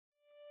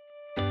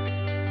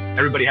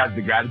Everybody has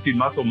the gratitude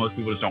muscle. Most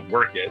people just don't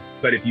work it.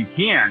 But if you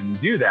can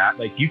do that,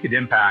 like you could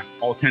impact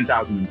all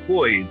 10,000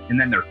 employees and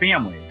then their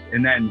families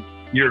and then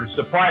your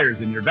suppliers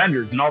and your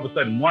vendors. And all of a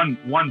sudden, one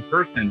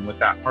person with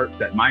that heart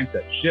set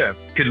mindset shift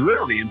could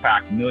literally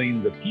impact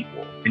millions of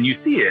people. And you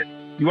see it.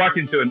 You walk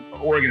into an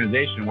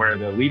organization where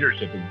the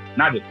leadership is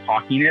not just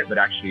talking it, but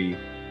actually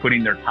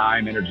putting their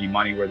time, energy,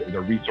 money, where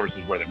their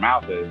resources, where their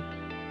mouth is.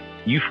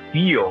 You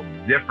feel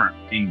different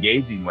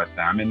engaging with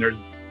them, and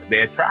they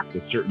attract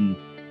a certain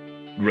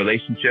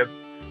relationship,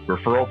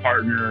 referral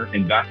partner,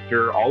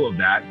 investor, all of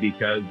that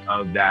because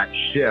of that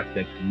shift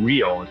that's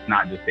real. It's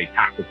not just a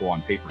tactical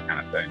on paper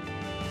kind of thing.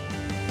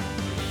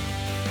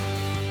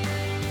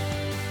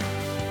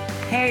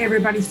 Hey,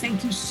 everybody.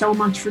 Thank you so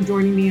much for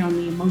joining me on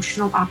the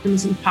Emotional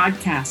Optimism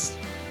Podcast.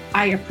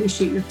 I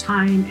appreciate your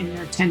time and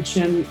your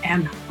attention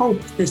and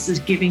hope this is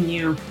giving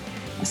you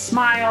a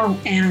smile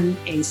and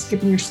a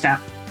skip in your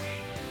step.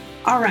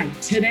 All right,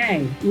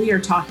 today we are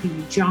talking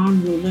to John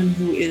Ruhlin,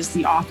 who is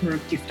the author of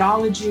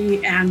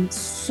Giftology and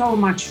so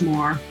much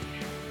more.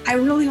 I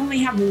really only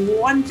have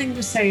one thing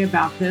to say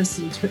about this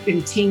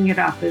and teeing it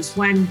up is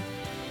when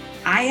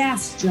I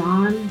asked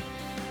John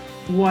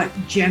what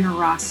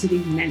generosity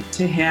meant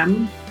to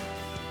him,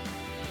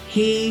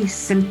 he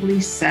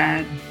simply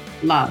said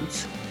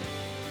love.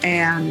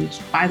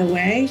 And by the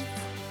way,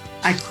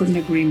 I couldn't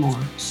agree more.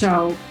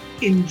 So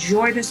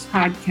enjoy this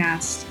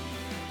podcast.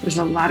 There's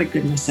a lot of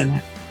goodness in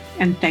it.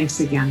 And thanks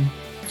again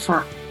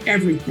for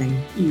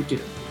everything you do.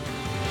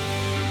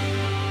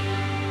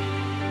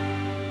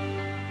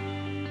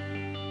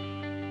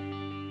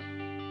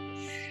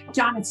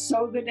 John, it's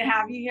so good to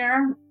have you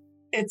here.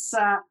 It's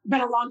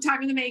been a long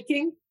time in the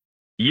making.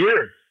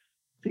 Years.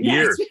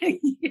 It's been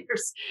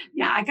years.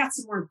 Yeah, I got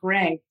some more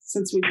gray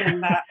since we've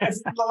been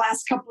the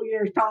last couple of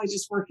years, probably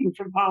just working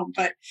from home.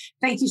 But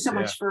thank you so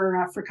much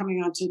for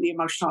coming on to the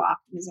Emotional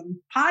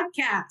Optimism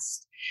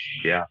Podcast.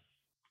 Yeah.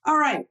 All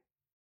right.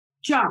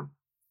 John,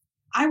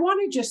 I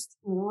want to just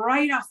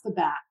right off the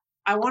bat,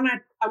 I want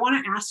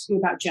to ask you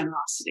about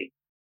generosity.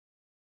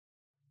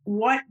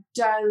 What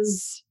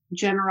does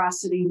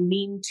generosity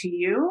mean to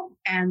you?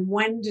 And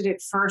when did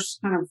it first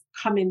kind of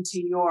come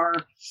into your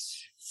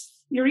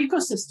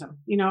ecosystem?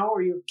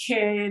 Were you a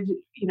kid?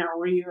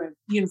 Were you at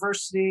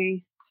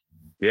university?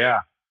 Yeah.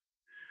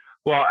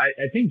 Well,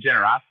 I think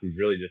generosity is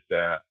really just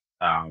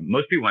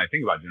most people, when I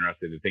think about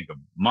generosity, they think of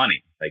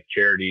money, like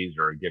charities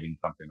or giving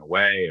something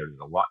away, or there's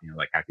a lot,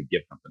 like I could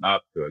give something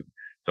up to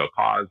a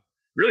cause.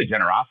 Really,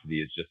 generosity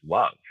is just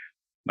love.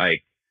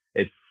 Like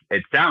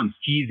it sounds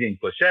cheesy and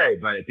cliche,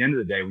 but at the end of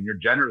the day, when you're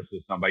generous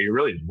with somebody, you're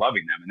really just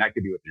loving them. And that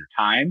could be with your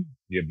time.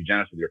 You could be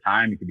generous with your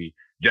time. You could be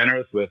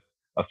generous with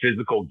a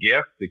physical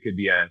gift. It could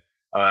be a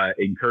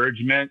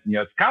encouragement.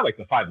 It's kind of like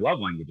the 5 love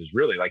languages,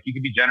 really. Like you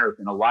could be generous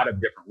in a lot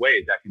of different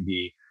ways. That can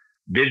be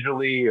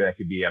visually, it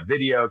could be a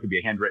video, it could be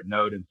a handwritten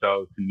note. And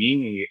so to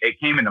me, it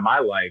came into my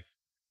life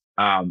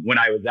when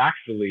I was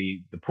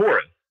actually the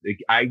poorest.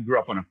 I grew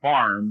up on a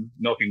farm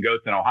milking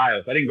goats in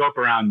Ohio. So I didn't grow up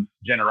around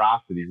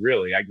generosity,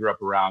 really. I grew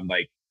up around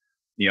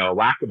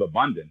lack of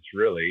abundance,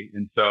 really.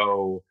 And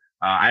so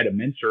I had a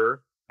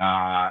mentor.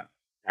 Out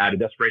of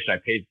desperation,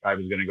 I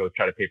was going to go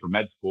try to pay for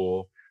med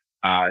school,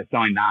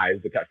 selling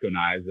knives, the Cutco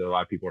knives that a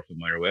lot of people are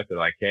familiar with. They're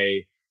like,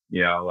 hey,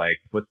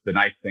 what's the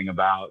nice thing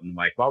about? And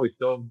well, we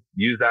still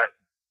use that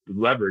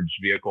leverage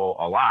vehicle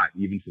a lot,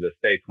 even to this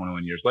day,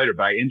 21 years later.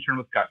 But I interned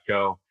with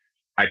Cutco.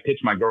 I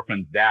pitched my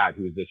girlfriend's dad,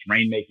 who is this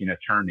rainmaking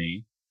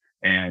attorney.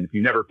 And if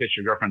you never pitched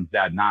your girlfriend's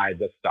dad knives,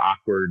 that's the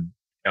awkward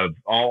of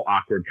all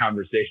awkward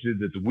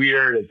conversations. It's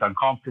weird. It's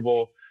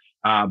uncomfortable.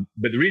 But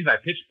the reason I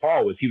pitched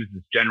Paul was he was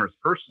this generous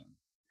person.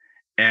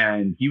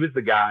 And he was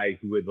the guy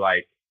who would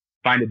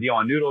find a deal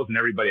on noodles, and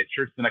everybody at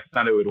church the next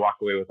Sunday would walk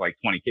away with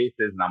 20 cases.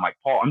 And I'm like,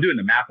 Paul, I'm doing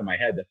the math in my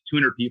head. That's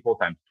 200 people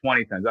times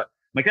 20 times that.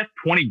 I'm like, that's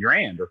 20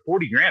 grand or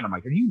 40 grand. I'm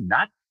like, are you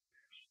nuts?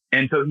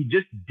 And so he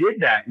just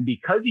did that. And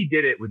because he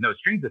did it with no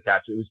strings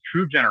attached, it was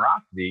true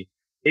generosity.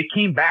 It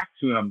came back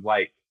to him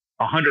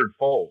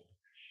 100-fold.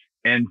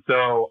 And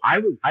so I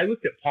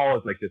looked at Paul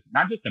as this,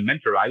 not just a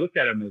mentor. I looked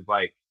at him as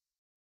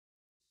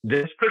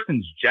this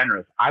person's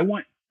generous. I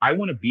want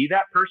to be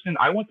that person.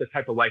 I want the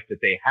type of life that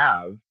they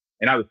have.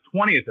 And I was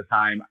 20 at the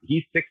time.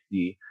 He's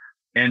 60.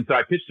 And so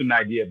I pitched him the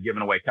idea of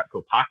giving away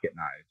Cutco pocket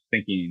knives,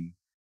 thinking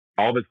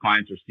all of his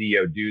clients are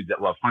CEO dudes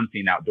that love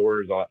hunting,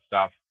 outdoors, all that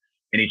stuff.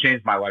 And he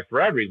changed my life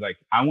forever. He's like,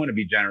 I want to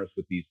be generous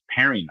with these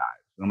paring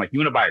knives. And I'm like, you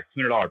want to buy a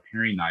 $200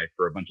 paring knife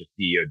for a bunch of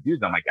CEO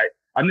dudes? I'm like,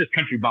 I'm this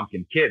country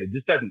bumpkin kid. It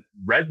just doesn't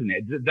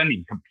resonate. It doesn't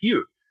even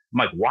compute. I'm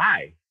like,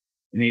 why?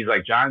 And he's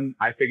like, John,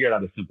 I figured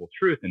out a simple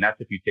truth. And that's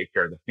if you take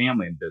care of the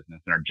family and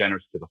business and are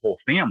generous to the whole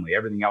family,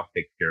 everything else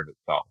takes care of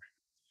itself.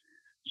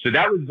 So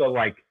that was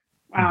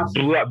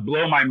the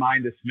blow my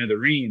mind to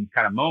smithereens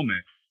kind of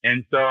moment.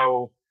 And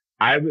so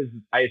I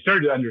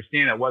started to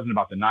understand it wasn't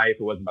about the knife.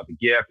 It wasn't about the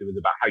gift. It was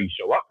about how you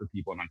show up for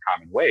people in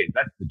uncommon ways.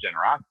 That's the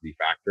generosity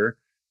factor.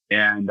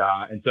 And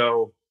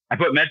so I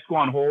put med school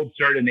on hold,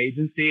 started an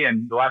agency.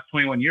 And the last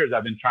 21 years,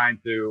 I've been trying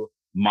to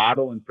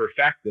model and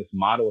perfect this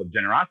model of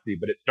generosity.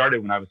 But it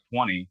started when I was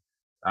 20.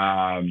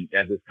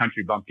 as this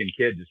country bumpkin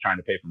kid just trying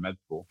to pay for med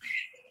school.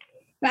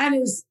 That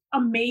is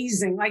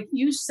amazing. Like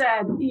you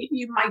said,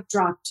 you mic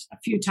dropped a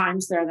few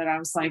times there that I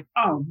was like,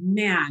 oh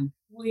man,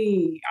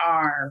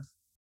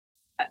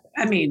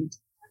 I mean,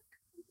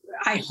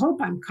 I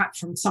hope I'm cut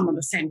from some of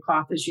the same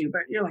cloth as you,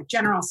 but you're like,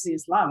 generosity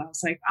is love. I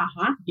was like,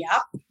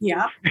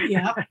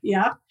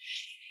 yep.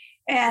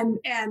 And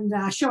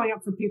showing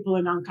up for people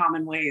in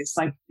uncommon ways.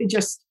 Like it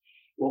just,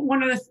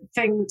 one of the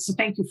things, so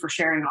thank you for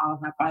sharing all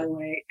of that, by the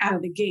way, out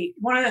of the gate.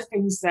 One of the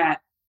things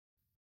that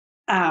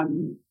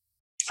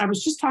I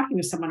was just talking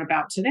to someone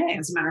about today,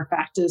 as a matter of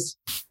fact, is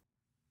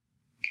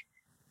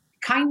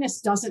kindness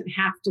doesn't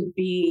have to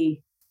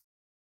be,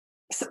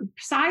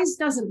 size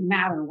doesn't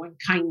matter when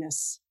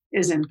kindness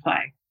is in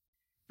play.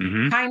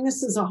 Mm-hmm.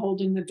 Kindness is a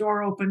holding the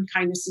door open.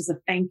 Kindness is a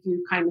thank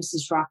you. Kindness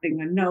is dropping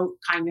a note.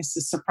 Kindness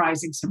is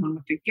surprising someone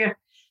with a gift.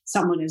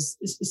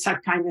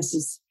 Kindness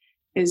is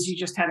you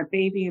just had a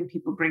baby and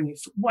people bring you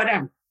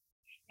whatever.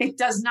 It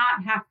does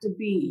not have to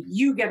be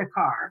you get a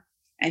car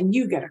and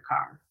you get a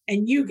car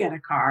and you get a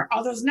car.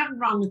 Although there's nothing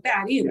wrong with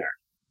that either.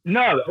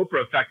 No, the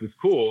Oprah effect is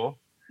cool.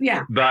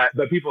 Yeah. But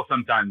people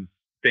sometimes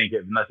think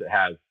unless it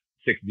has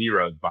 6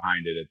 zeros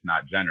behind it, it's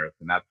not generous.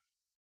 And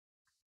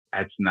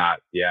that's not,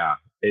 yeah.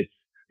 It's,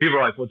 people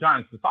are like, well,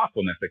 John, it's the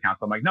thoughtfulness that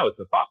counts. I'm like, no, it's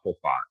a thoughtful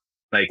thought.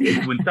 Like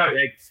it's when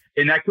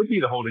and that could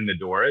be the holding the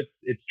door.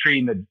 It's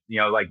treating the,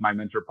 like my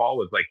mentor Paul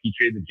was like, he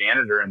treated the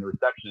janitor and the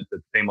receptionist at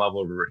the same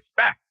level of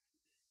respect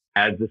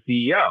as the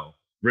CEO.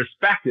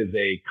 Respect is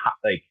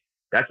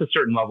that's a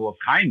certain level of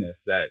kindness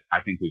that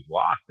I think we've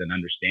lost, and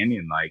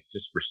understanding, like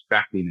just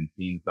respecting and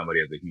seeing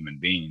somebody as a human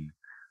being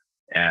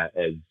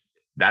as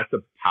that's a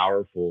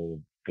powerful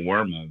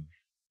form of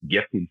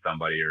gifting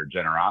somebody, or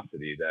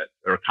generosity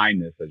or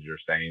kindness, as you're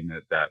saying,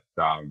 that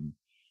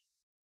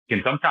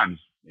can sometimes,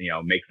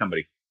 make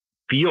somebody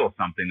feel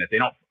something that they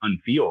don't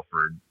unfeel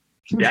for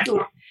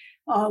decades.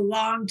 A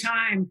long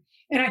time.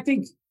 And I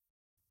think,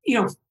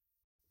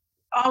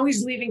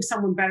 always leaving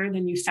someone better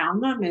than you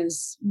found them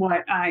is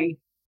I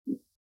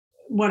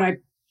want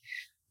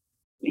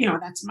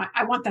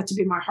that to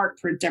be my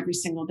heartprint every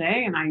single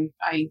day. And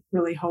I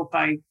really hope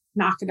I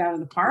knock it out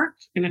of the park.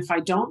 And if I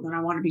don't, then I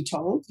want to be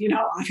told,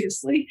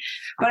 obviously.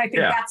 But I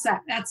think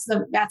that's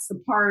the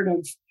part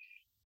of,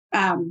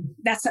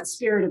 that's that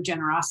spirit of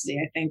generosity,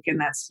 I think, and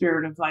that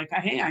spirit of like,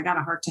 hey, I got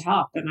a heart to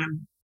help,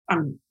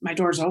 and my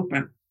door's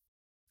open.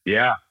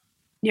 Yeah.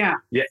 Yeah.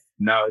 Yeah.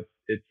 No,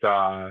 it's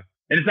and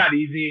it's not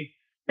easy.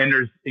 And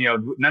there's,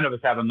 none of us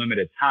have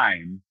unlimited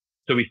time.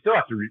 So we still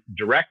have to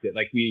direct it.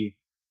 Like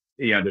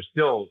there's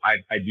still,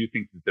 I do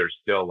think that there's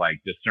still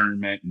like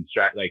discernment and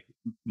like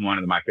one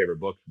of my favorite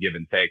books, Give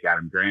and Take,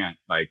 Adam Grant,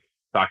 like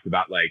talks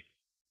about like,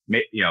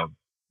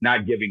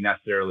 not giving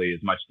necessarily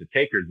as much to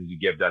takers as you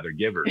give to other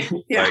givers.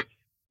 Yeah.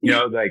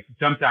 Like, like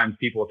sometimes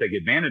people take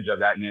advantage of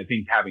that. And I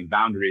think having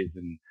boundaries,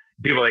 and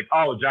people are like,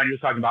 oh, John, you're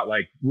talking about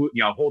like,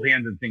 hold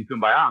hands and sing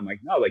Kumbaya. I'm like,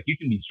 no, like you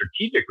can be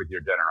strategic with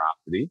your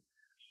generosity.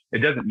 It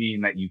doesn't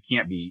mean that you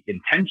can't be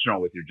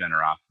intentional with your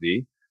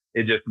generosity.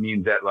 It just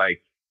means that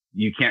like,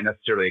 you can't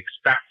necessarily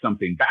expect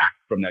something back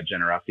from that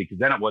generosity, because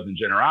then it wasn't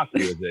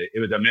generosity. It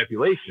was a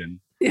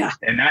manipulation. Yeah.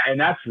 And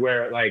that's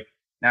where like,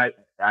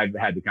 I've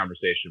had the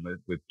conversation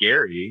with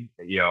Gary,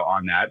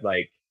 on that.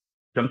 Like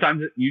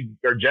sometimes you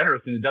are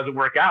generous and it doesn't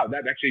work out.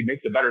 That actually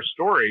makes a better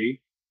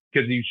story,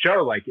 because you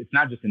show like it's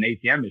not just an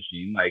ATM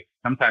machine. Like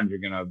sometimes you're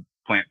going to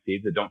plant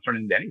seeds that don't turn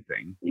into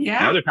anything. Yeah.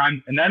 And other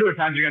times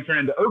you're going to turn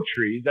into oak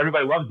trees.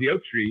 Everybody loves the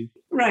oak trees.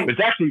 Right. But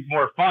it's actually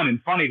more fun and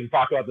funny to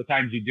talk about the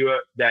times you do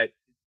it that,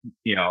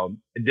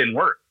 it didn't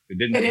work. It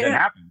didn't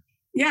happen.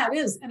 Yeah, it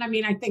is. And I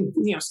mean, I think,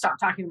 stop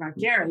talking about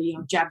Gary,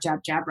 jab,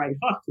 jab, jab, right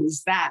hook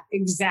is that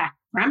exact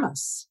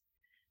premise,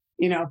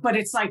 but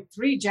it's like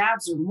 3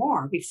 jabs or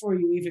more before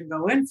you even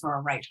go in for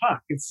a right hook.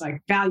 It's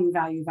like value,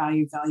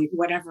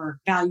 whatever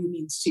value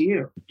means to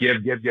you.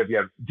 Give.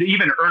 To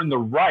even earn the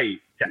right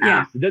to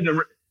ask. It doesn't,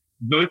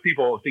 most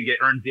people think it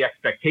earns the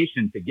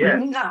expectation to give.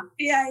 No.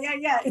 Yeah.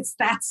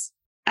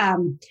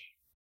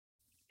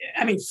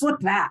 Flip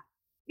that.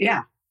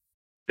 Yeah.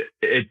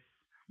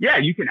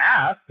 You can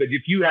ask, but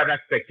if you have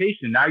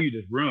expectation, now you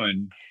just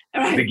ruined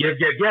the give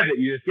that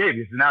you just gave.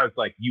 So now it's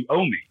like, you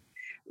owe me.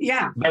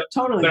 Yeah,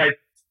 totally.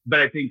 But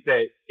I think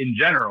that in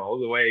general,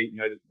 the way,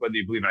 whether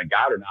you believe in a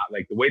God or not,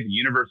 like the way the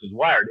universe is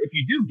wired, if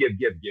you do give,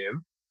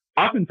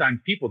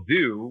 oftentimes people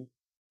do,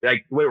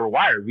 like the way we're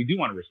wired, we do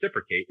want to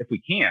reciprocate if we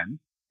can,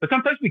 but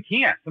sometimes we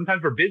can't.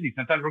 Sometimes we're busy.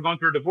 Sometimes we're going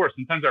through a divorce.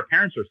 Sometimes our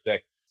parents are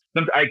sick.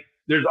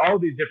 There's all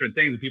these different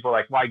things that people are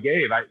like, well, I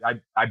gave,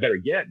 I better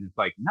get. And it's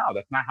like, no,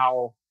 that's not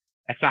how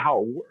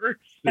it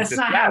works. That's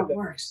not how it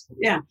works.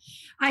 Yeah.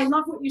 I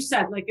love what you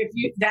said. Like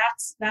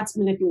that's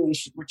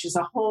manipulation, which is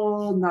a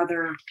whole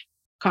nother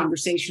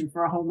conversation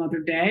for a whole nother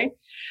day.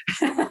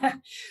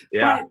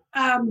 Yeah.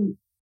 But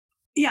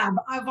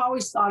I've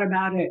always thought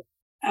about it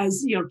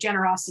as,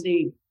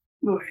 generosity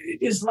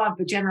is love,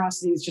 but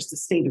generosity is just a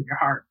state of your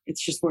heart.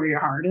 It's just where your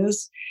heart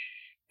is.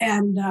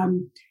 And,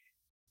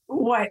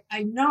 what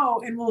I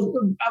know, and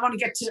I want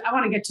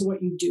to get to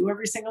what you do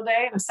every single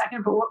day in a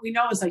second. But what we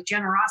know is like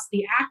generosity,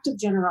 the act of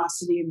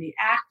generosity, and the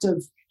act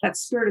of that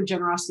spirit of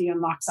generosity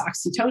unlocks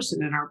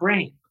oxytocin in our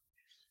brain,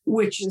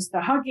 which is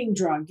the hugging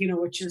drug,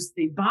 which is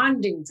the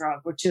bonding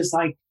drug, which is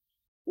like,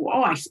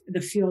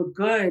 the feel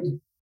good,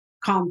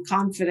 calm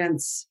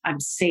confidence, I'm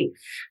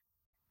safe.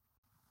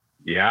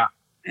 Yeah.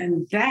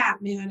 And that,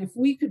 man, if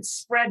we could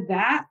spread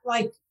that,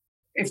 all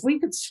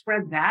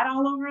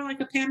over like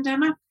a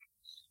pandemic,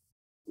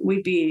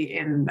 we'd be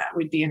in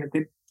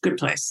a good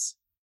place.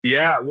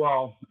 Yeah.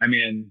 Well, I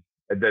mean,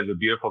 there's a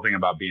beautiful thing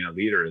about being a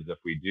leader is if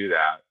we do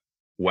that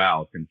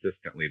well,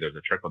 consistently, there's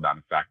a trickle down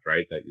effect,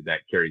 right?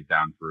 That carries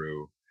down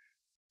through,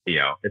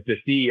 if the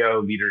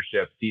CEO,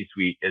 leadership,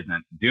 C-suite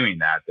isn't doing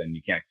that, then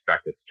you can't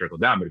expect it to trickle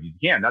down. But if you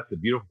can, that's the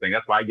beautiful thing.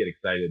 That's why I get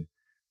excited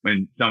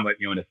when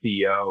somebody, when a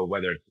CEO,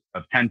 whether it's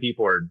of 10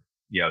 people or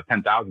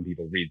 10,000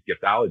 people, reads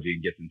Giftology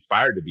and gets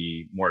inspired to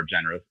be more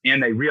generous,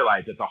 and they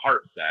realize it's a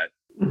heart set.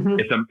 Mm-hmm.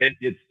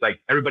 It's like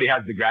everybody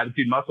has the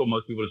gratitude muscle.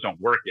 Most people just don't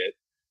work it.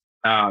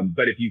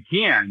 But if you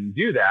can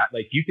do that,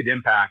 like you could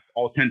impact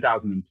all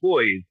 10,000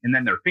 employees and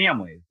then their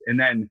families and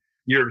then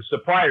your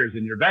suppliers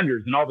and your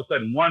vendors. And all of a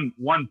sudden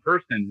one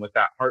person with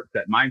that heart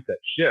set mindset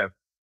shift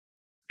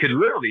could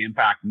literally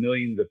impact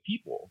millions of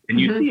people. And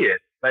you see it,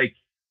 like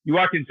you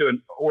walk into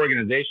an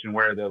organization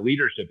where the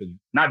leadership is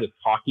not just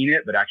talking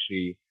it, but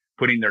actually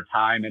putting their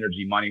time,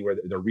 energy, money, where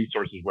their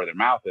resources, where their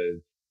mouth is.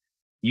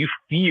 You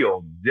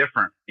feel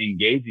different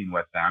engaging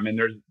with them, and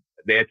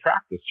they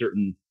attract a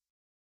certain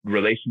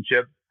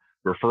relationship,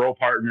 referral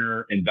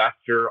partner,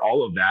 investor,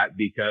 all of that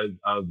because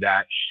of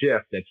that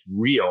shift that's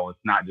real. It's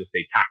not just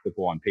a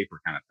tactical on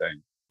paper kind of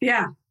thing.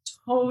 Yeah,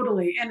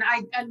 totally. And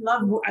I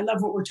love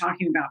what we're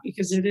talking about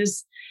because it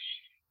is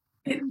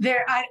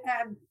there.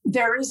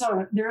 There is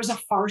a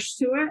farce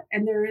to it,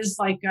 and there is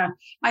like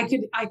I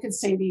could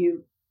say to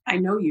you, I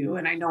know you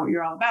and I know what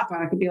you're all about, but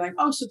I could be like,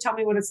 oh, so tell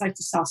me what it's like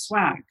to sell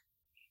swag.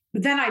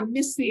 But then I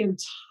miss your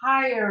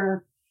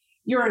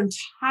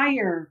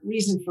entire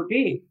reason for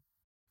being,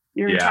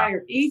 your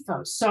entire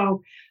ethos.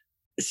 So,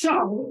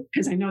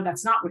 because I know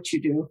that's not what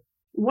you do.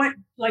 What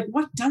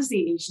does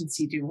the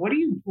agency do? What do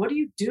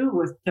you do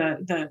with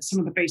the some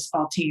of the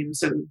baseball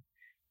teams, and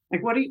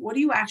like what do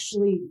you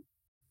actually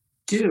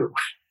do?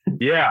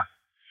 Yeah.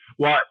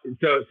 Well,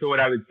 so what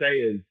I would say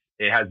is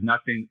it has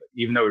nothing,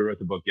 even though we wrote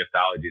the book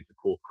Giftology, it's a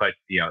cool cut,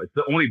 it's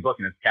the only book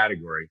in its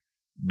category,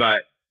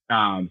 but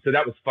so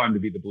that was fun to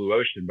be the blue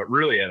ocean, but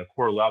really at a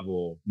core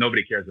level,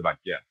 nobody cares about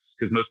gifts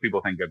because most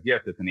people think of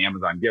gifts. It's an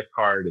Amazon gift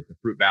card. It's a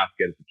fruit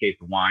basket. It's a case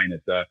of wine.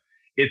 It's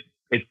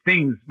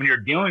things when you're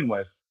dealing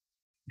with,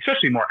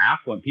 especially more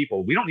affluent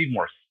people, we don't need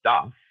more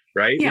stuff,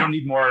 right? Yeah. We don't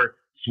need more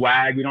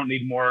swag. We don't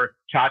need more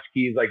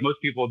tchotchkes. Like most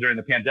people during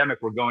the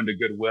pandemic were going to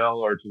Goodwill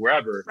or to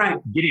wherever,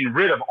 right, getting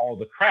rid of all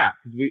the crap.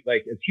 Because we,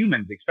 like as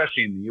humans,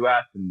 especially in the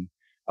US and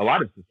a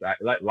lot of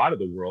society, a lot of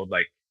the world,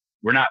 like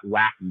we're not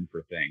lacking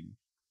for things.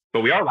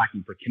 But we are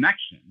lacking for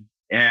connection.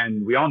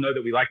 And we all know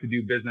that we like to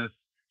do business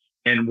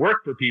and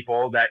work for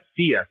people that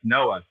see us,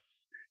 know us,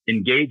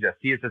 engage us,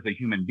 see us as a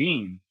human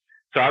being.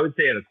 So I would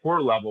say at a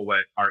core level,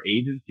 what our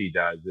agency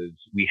does is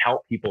we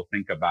help people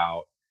think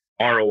about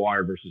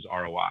ROR versus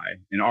ROI.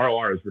 And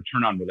ROR is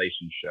return on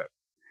relationship.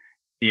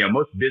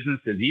 Most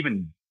businesses,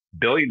 even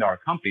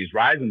billion-dollar companies,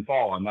 rise and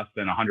fall on less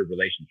than 100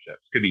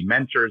 relationships. Could be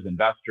mentors,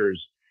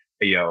 investors,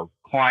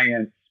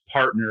 clients,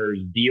 partners,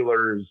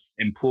 dealers,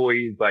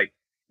 employees. Like,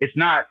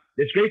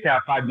 it's great to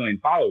have 5 million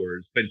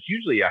followers, but it's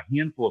usually a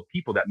handful of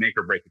people that make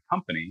or break a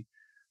company.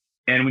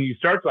 And when you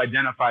start to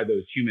identify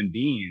those human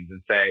beings and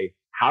say,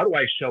 how do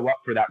I show up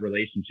for that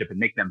relationship and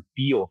make them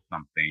feel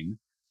something?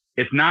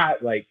 It's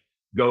not like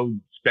go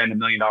spend $1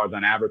 million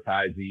on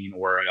advertising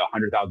or a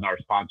 $100,000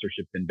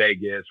 sponsorship in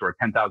Vegas or a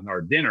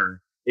 $10,000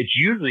 dinner. It's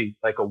usually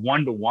like a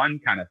one-to-one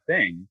kind of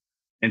thing.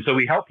 And so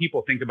we help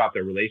people think about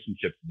their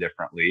relationships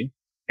differently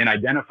and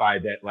identify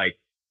that like,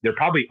 they're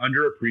probably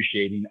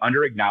underappreciating,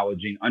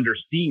 under-acknowledging,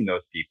 underseeing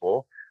those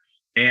people.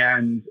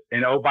 And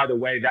oh, by the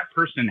way, that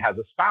person has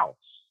a spouse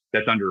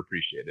that's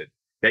underappreciated,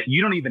 that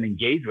you don't even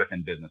engage with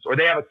in business, or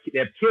they have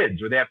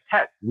kids, or they have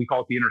pets. We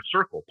call it the inner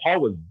circle. Paul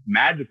was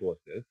magical at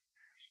this.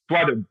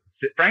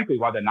 Frankly,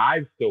 why the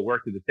knives still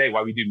work to this day,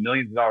 why we do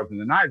millions of dollars in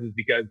the knives is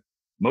because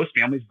most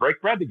families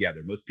break bread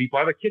together. Most people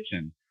have a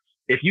kitchen.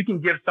 If you can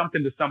give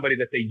something to somebody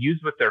that they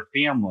use with their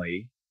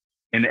family,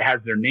 and it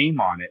has their name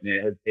on it.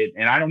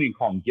 And I don't even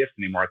call them gifts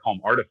anymore. I call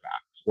them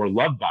artifacts or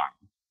love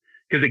bonds,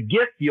 because a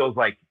gift feels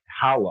like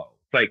hollow.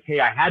 It's like,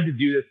 hey, I had to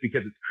do this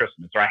because it's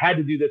Christmas, or I had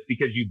to do this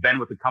because you've been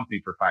with the company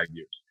for 5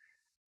 years.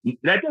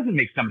 That doesn't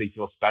make somebody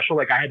feel special.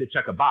 Like I had to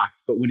check a box.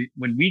 But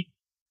when we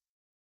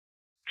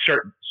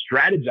start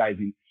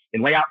strategizing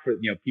and lay out for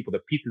people the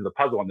pieces of the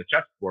puzzle on the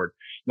chessboard,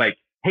 like,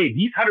 hey,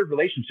 these 100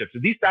 relationships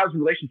or these 1,000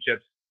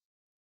 relationships,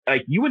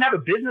 like you wouldn't have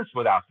a business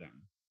without them.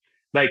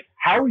 Like,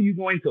 how are you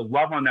going to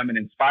love on them and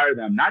inspire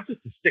them, not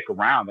just to stick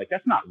around? Like,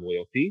 that's not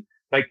loyalty.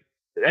 Like,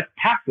 that's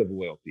passive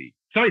loyalty.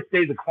 Somebody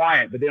stays a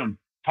client, but they don't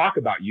talk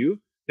about you.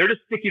 They're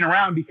just sticking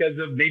around because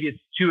of maybe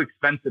it's too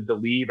expensive to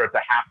leave or it's a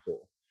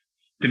hassle.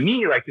 to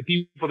me, like the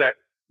people that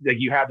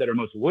you have that are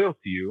most loyal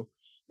to you,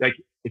 like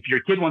if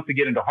your kid wants to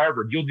get into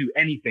Harvard, you'll do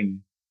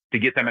anything to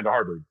get them into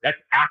Harvard. That's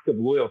active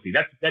loyalty.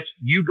 That's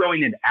you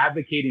going and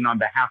advocating on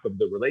behalf of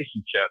the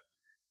relationship.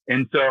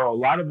 And so a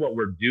lot of what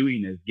we're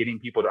doing is getting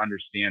people to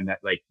understand that,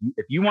 like,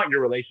 if you want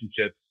your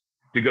relationships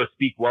to go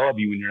speak well of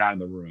you when you're not in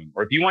the room,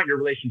 or if you want your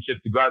relationships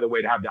to go out of the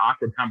way to have the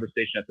awkward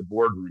conversation at the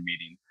boardroom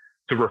meeting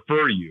to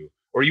refer you,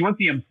 or you want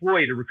the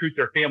employee to recruit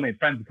their family and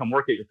friends to come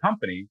work at your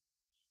company,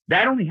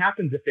 that only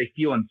happens if they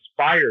feel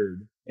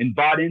inspired and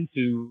bought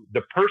into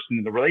the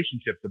person, the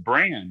relationship, the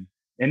brand.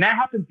 And that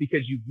happens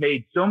because you've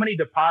made so many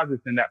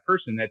deposits in that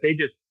person that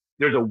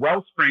there's a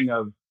wellspring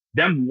of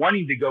them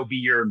wanting to go be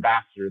your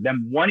ambassador,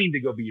 them wanting to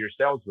go be your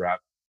sales rep.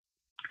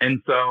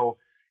 And so,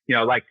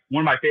 like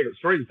one of my favorite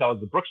stories to tell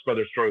is the Brooks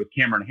Brothers story with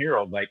Cameron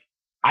Herold. Like,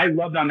 I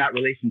loved on that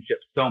relationship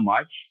so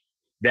much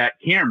that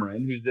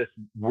Cameron, who's this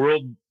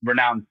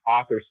world-renowned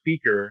author,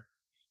 speaker,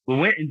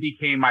 went and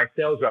became my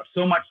sales rep,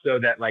 so much so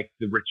that like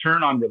the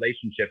return on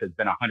relationship has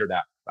been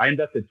 100x. I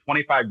invested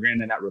 25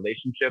 grand in that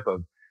relationship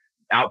of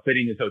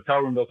outfitting his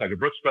hotel room, built like a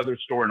Brooks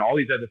Brothers store and all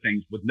these other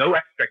things with no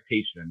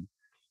expectation.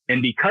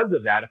 And because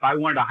of that, if I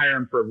wanted to hire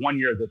him for 1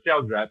 year as a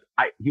sales rep,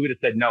 he would have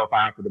said no if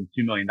I offered him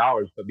 $2 million.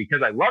 But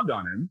because I loved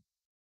on him,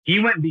 he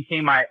went and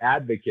became my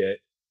advocate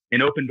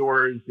and opened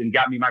doors and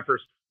got me my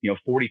first,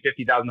 $40,000,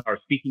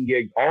 $50,000 speaking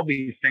gigs, all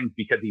these things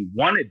because he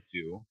wanted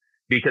to,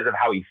 because of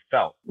how he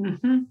felt.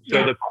 Mm-hmm.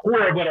 So the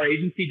core of what our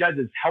agency does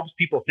is helps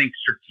people think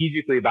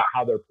strategically about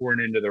how they're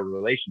pouring into their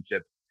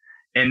relationships.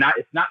 And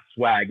it's not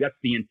swag. That's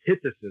the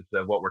antithesis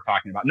of what we're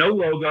talking about. No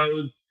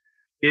logos.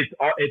 It's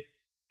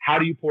how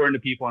do you pour into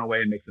people in a way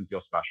that makes them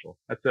feel special?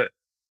 That's it.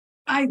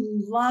 I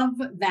love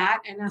that.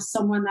 And as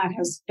someone that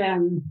has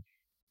been,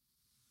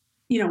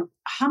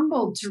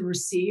 humbled to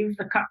receive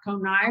the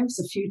Cutco knives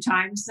a few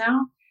times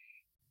now,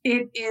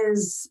 it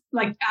is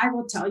like, I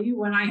will tell you,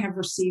 when I have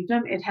received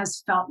them, it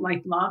has felt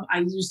like love. I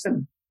use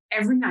them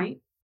every night.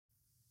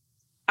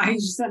 I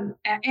use them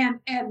and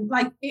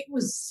like, it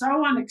was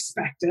so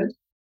unexpected.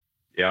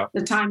 Yeah.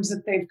 The times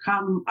that they've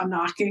come a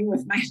knocking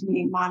with my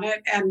name on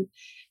it. And,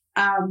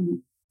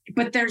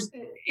 but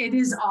it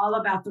is all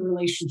about the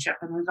relationship,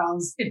 and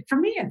for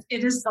me,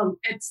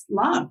 it's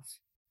love.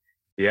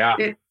 Yeah.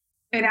 It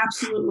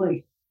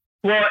absolutely.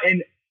 Well,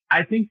 and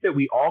I think that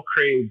we all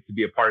crave to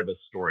be a part of a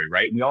story,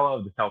 right? We all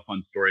love to tell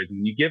fun stories. And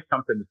when you give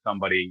something to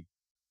somebody,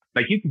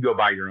 like you could go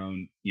buy your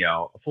own,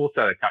 a full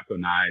set of Cutco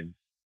knives.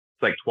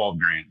 It's like 12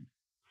 grand.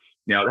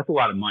 That's a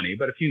lot of money,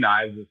 but a few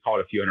knives is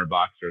called a few $100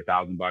 or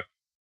 $1,000.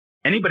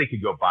 Anybody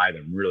could go buy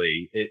them,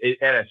 really,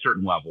 at a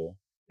certain level.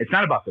 It's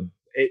not about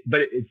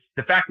but it's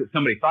the fact that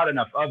somebody thought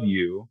enough of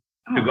you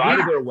to go out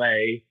of their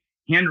way,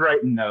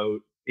 handwrite a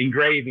note,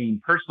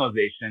 engraving,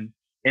 personalization.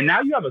 And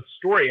now you have a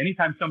story.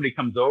 Anytime somebody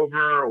comes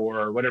over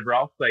or whatever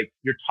else, like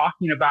you're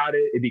talking about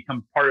it, it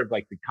becomes part of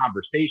like the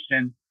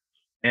conversation.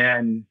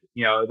 And,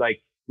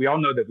 like we all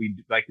know that we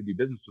like to do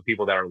business with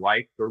people that are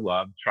liked or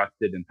loved,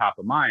 trusted, and top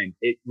of mind.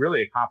 It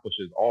really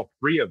accomplishes all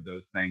three of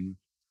those things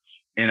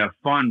in a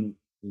fun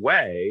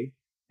way.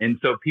 And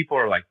so people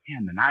are like,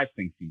 man, the knife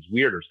thing seems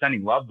weird, or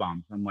sending love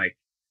bombs. I'm like,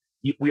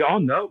 we all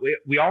know,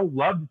 we all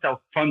love to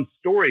tell fun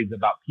stories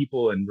about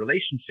people and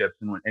relationships.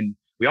 And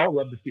we all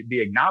love to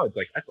be acknowledged.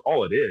 Like, that's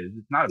all it is.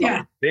 It's not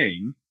about a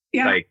thing.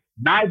 Yeah. Like,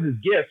 knives as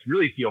gifts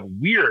really feel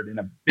weird in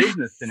a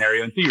business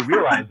scenario until you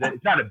realize that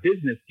it's not a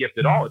business gift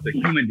at all. It's a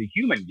human to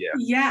human gift.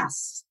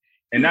 Yes.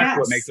 And that's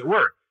what makes it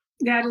work.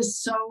 That is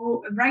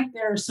so right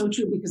there. So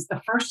true. Because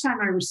the first time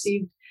I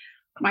received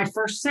my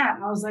first set,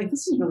 I was like,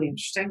 this is really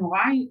interesting.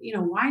 Why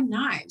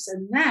knives?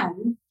 And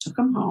then took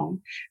them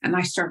home and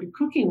I started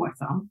cooking with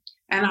them.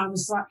 And I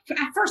was like,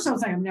 at first I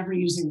was like, I'm never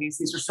using these.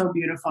 These are so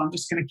beautiful. I'm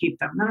just going to keep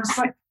them. And then I was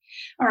like,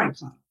 all right,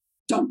 Claude,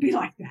 don't be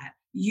like that.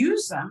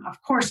 Use them.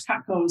 Of course,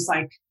 Cutco is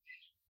like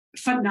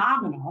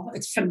phenomenal.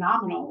 It's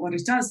phenomenal what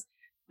it does,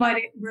 but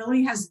it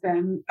really has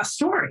been a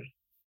story.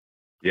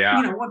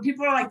 Yeah. When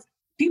people are like,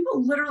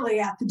 people literally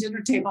at the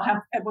dinner table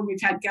when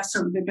we've had guests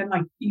over, they've been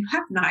like, you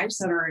have knives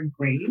that are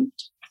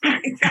engraved?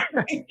 Wait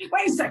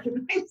a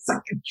second.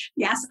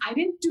 Yes, I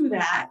didn't do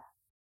that.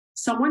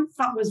 Someone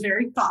was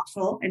very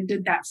thoughtful and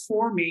did that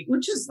for me,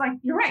 which is like,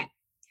 you're right.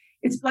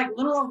 It's like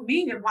little old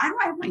me. And why do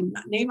I have my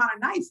name on a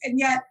knife? And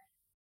yet,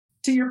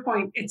 to your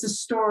point, it's a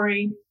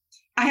story.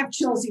 I have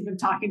chills even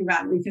talking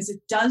about it because it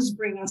does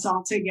bring us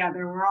all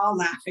together. We're all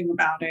laughing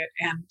about it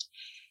and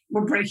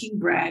we're breaking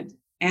bread.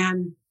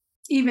 And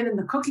even in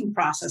the cooking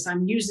process,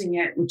 I'm using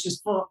it, which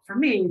is for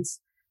me,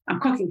 I'm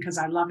cooking because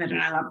I love it.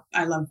 And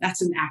I love,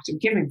 that's an act of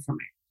giving for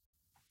me.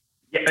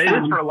 Yeah,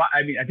 it is for a lot.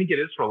 I mean, I think it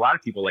is for a lot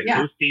of people, like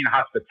hosting,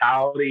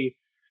 hospitality,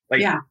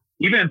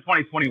 even in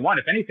 2021,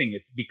 if anything,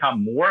 it's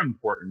become more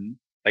important.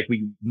 Like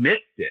we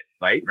missed it,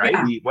 right?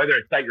 Yeah. Whether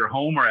it's at your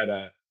home or at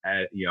a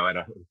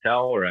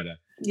hotel or at a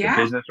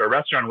business or a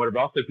restaurant or whatever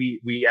else, like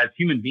we as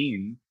human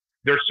beings,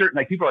 there are certain,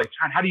 like people are like,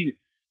 John, how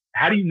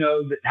do you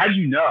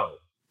know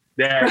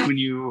that when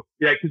you,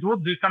 because we'll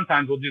do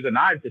the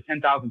knives to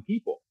 10,000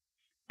 people.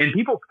 And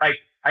people, like,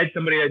 I had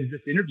somebody I was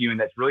just interviewing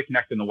that's really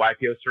connected in the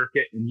YPO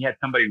circuit, and he had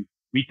somebody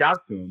reached out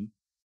to him,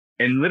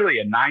 and literally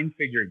a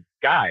 9-figure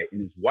guy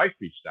and his wife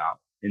reached out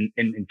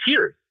in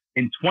tears.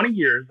 In 20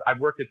 years, I've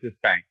worked at this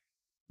bank.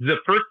 This is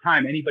the first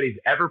time anybody's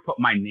ever put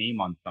my name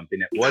on something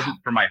that wasn't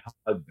for my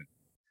husband.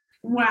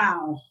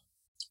 Wow.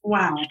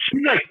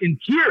 She's like in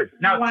tears.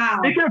 Now,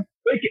 wow.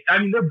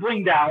 They're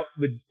blinged out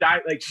with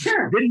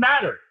sure. Didn't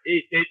matter.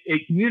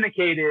 It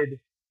communicated.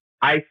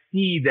 I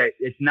see that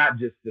it's not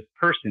just this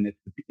person.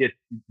 It's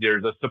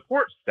there's a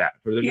support staff,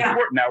 or there's a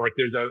support network.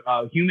 There's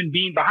a human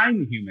being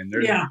behind the human.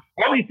 There's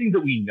all these things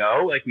that we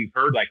know, like we've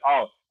heard, like,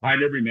 oh,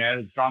 behind every man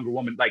is a stronger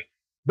woman. Like,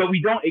 but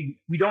we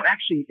don't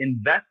actually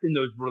invest in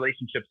those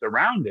relationships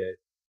around it.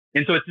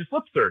 And so it's just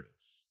lip service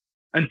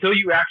until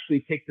you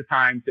actually take the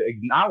time to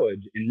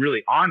acknowledge and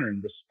really honor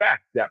and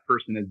respect that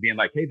person as being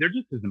like, hey, they're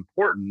just as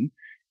important.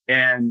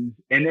 And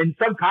then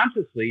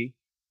subconsciously,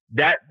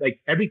 that, like,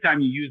 every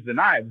time you use the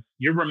knives,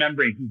 you're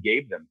remembering who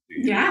gave them to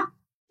you. Yeah.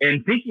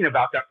 And thinking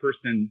about that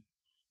person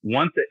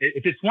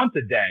if it's once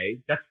a day,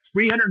 that's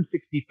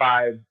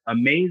 365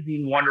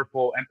 amazing,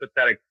 wonderful,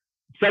 empathetic,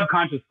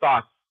 subconscious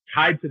thoughts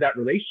tied to that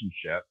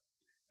relationship.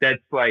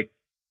 That's why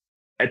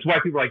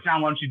people are like,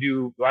 John, why don't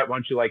you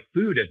like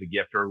food as a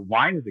gift or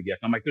wine as a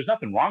gift? I'm like, there's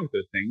nothing wrong with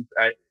those things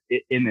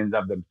in and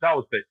of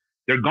themselves, but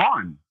they're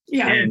gone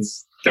in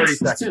 30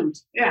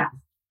 seconds. Yeah.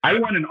 I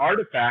want an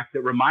artifact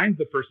that reminds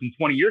the person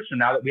 20 years from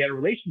now that we had a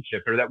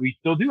relationship, or that we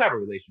still do have a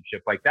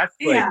relationship. Like, that's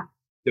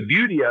the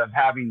beauty of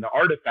having the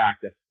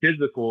artifact that's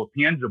physical,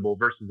 tangible,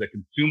 versus a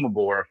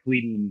consumable or a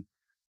fleeting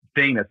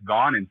thing that's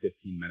gone in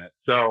 15 minutes.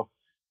 So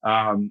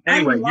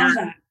anyway,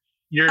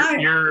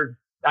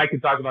 I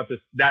could talk about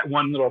that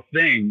one little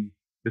thing,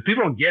 because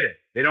people don't get it.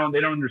 They don't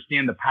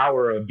understand the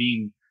power of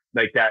being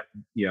like that,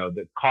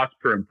 the cost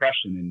per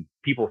impression, and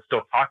people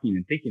still talking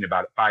and thinking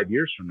about it 5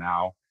 years from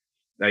now,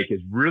 like,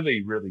 is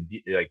really, really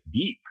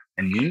deep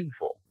and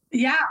meaningful.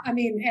 Yeah. I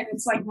mean, and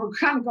it's like, we're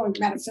kind of going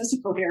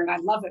metaphysical here, and I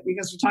love it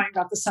because we're talking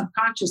about the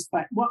subconscious,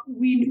 but what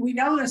we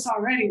know this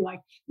already,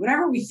 like,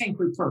 whatever we think,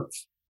 we prove.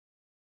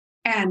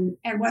 And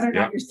whether or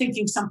not you're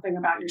thinking something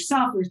about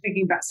yourself, or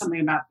thinking about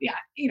something about,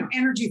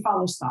 energy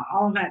follows thought,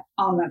 all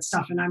of that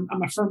stuff. And I'm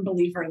a firm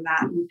believer in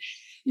that. And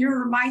you're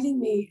reminding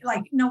me,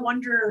 like, no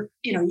wonder,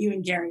 you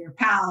and Gary are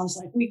pals.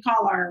 Like, we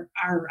call our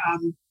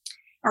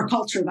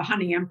culture the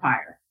honey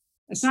empire.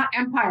 It's not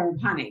empire of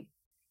honey.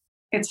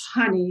 It's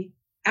honey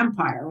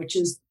empire, which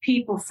is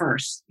people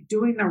first.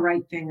 Doing the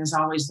right thing is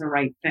always the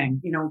right thing.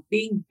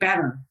 Being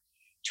better,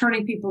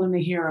 turning people into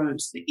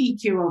heroes, the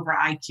EQ over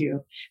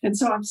IQ. And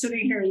so I'm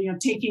sitting here,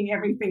 taking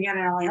everything in, and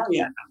I'm like, oh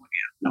yeah,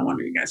 no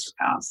wonder you guys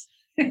are pals.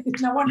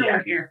 No wonder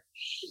we're here.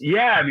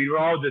 Yeah, I mean, we're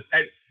all just,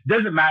 it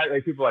doesn't matter.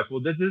 Like, people are like,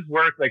 well, does this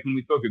work? Like, when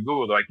we spoke at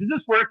Google, they're like, does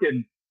this work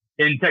in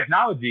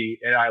technology?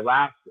 And I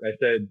laughed. I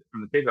said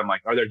from the table, I'm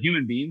like, are there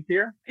human beings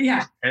here?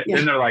 Yeah.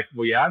 And they're like,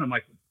 well, yeah. And I'm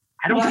like,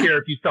 I don't care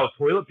if you sell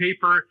toilet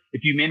paper,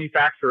 if you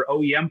manufacture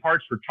OEM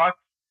parts for trucks.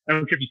 I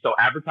don't care if you sell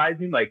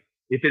advertising. Like,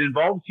 if it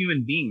involves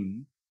human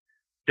beings,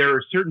 there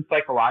are certain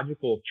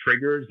psychological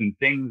triggers and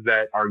things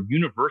that are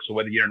universal,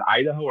 whether you're in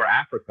Idaho or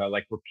Africa.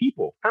 Like, we're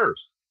people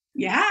first.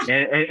 Yeah.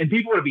 And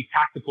people want to be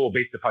tactical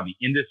based upon the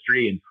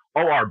industry, and,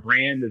 our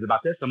brand is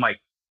about this. I'm like,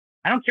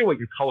 I don't care what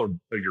your color of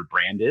your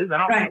brand is. We're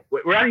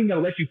not even going to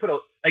let you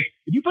if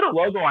you put a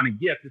logo on a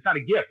gift, it's not a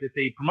gift. It's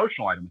a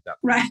promotional item at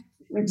that point. Right.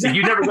 Exactly.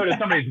 If you never go to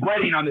somebody's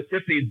wedding on the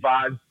Tiffany's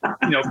vibes,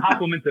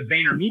 compliments of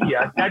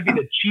VaynerMedia, that'd be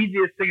the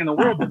cheesiest thing in the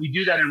world. But we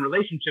do that in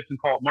relationships and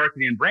call it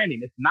marketing and branding.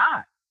 It's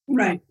not.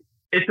 Right.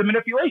 It's a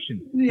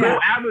manipulation. Yeah. Go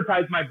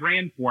advertise my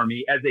brand for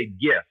me as a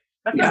gift.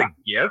 That's not a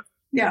gift.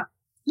 Yeah.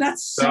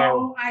 That's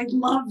so, I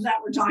love that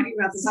we're talking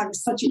about this. I have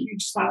such a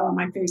huge smile on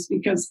my face,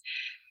 because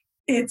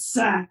it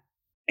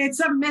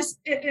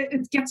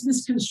gets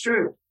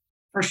misconstrued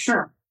for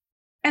sure.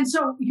 And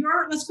so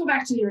let's go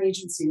back to your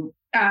agency.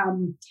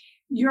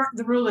 You're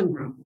the Ruling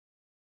Room.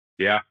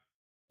 Yeah.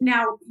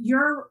 Now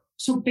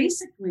so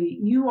basically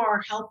you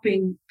are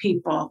helping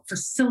people,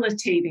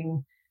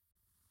 facilitating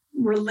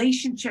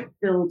relationship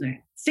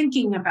building,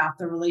 thinking about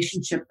the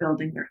relationship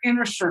building, their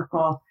inner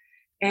circle,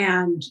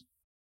 and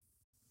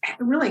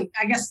really,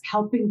 I guess,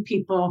 helping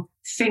people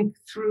think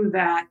through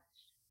that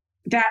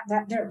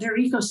their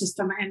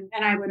ecosystem. And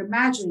I would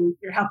imagine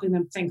you're helping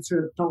them think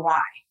through the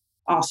why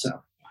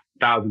also.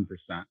 1,000%.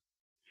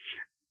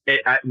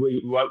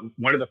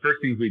 One of the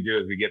first things we do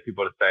is we get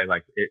people to say,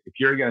 like, if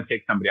you're going to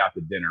take somebody out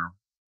to dinner,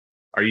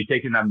 are you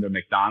taking them to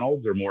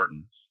McDonald's or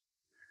Morton's?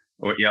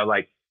 Or,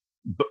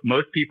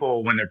 most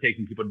people, when they're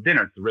taking people to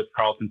dinner, it's the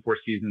Ritz-Carlton, Four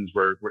Seasons.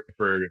 We're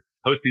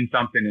hosting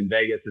something in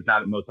Vegas. It's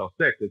not at Motel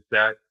 6. It's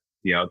at,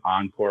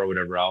 Encore or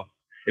whatever else.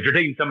 If you're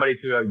taking somebody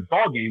to a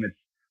ball game, it's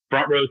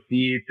front row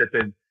seats at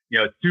the,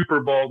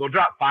 Super Bowl. They'll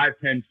drop 5,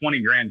 10,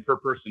 20 grand per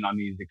person on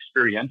these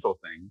experiential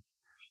things.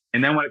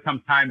 And then when it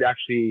comes time to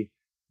actually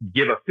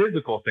give a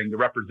physical thing to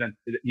represent,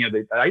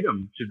 the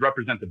item should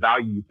represent the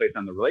value you place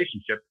on the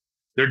relationship.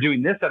 They're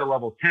doing this at a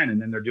level 10, and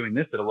then they're doing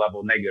this at a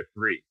level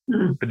 -3.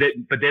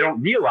 Mm-hmm. But they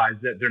don't realize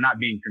that they're not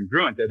being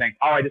congruent. They think,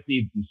 I just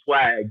need some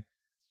swag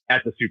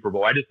at the Super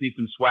Bowl. I just need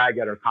some swag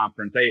at our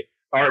conference.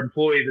 our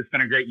employees, it's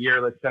been a great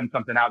year. Let's send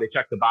something out. They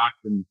check the box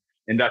and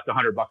invest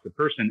 $100 a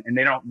person, and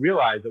they don't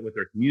realize that what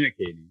they're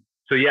communicating.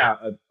 So yeah,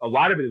 a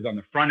lot of it is on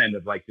the front end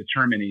of like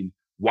determining,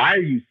 why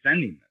are you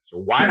sending this,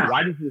 or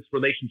why does this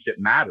relationship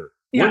matter?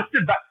 Yeah.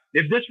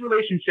 If this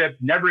relationship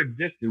never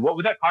existed, what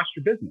would that cost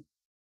your business?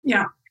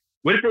 Yeah.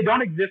 What if they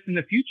don't exist in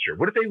the future?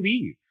 What if they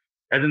leave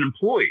as an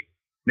employee?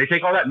 They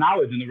take all that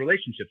knowledge in the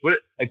relationships.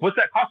 What's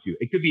that cost you?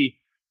 It could be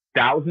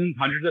thousands,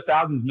 hundreds of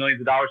thousands,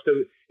 millions of dollars.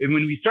 So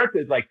when we start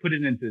to like put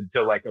it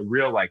into like a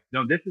real, like,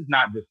 no, this is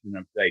not just,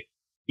 like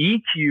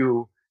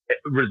EQ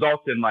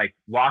results in like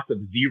loss of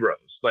zeros.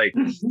 Like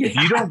if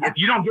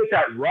you don't get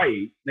that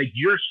right, like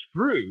you're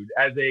screwed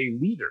as a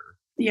leader.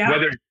 Yeah.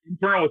 Whether it's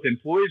internal with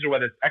employees or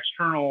whether it's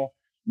external,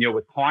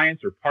 with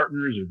clients or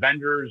partners or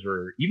vendors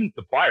or even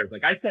suppliers.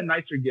 Like I send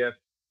nicer gifts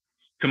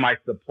to my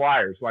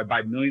suppliers who I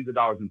buy millions of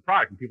dollars in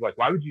product, and people are like,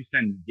 why would you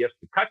send gifts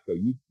to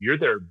Cutco? You're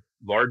their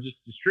largest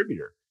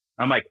distributor.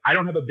 I'm like, I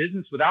don't have a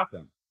business without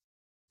them.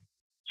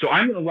 So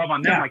I'm going to love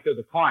on them like they're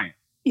the client.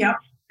 Yeah.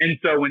 And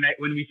so when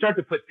we start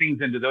to put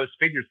things into those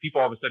figures, people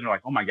all of a sudden are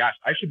like, oh my gosh,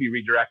 I should be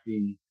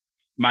redirecting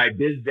my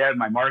biz dev,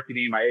 my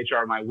marketing, my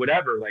HR, my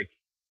whatever. Like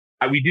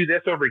we do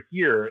this over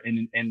here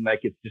and like,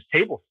 it's just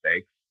table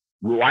stakes.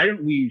 Why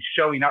aren't we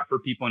showing up for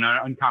people in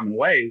uncommon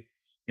ways?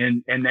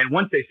 And then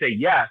once they say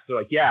yes, they're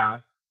like, yeah,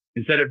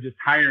 instead of just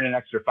hiring an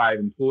extra 5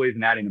 employees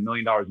and adding $1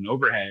 million in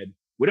overhead,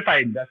 what if I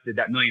invested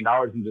that $1 million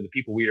into the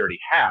people we already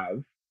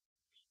have?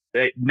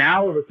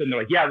 Now all of a sudden they're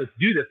like, yeah, let's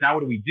do this. Now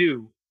what do we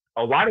do?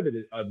 A lot of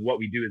what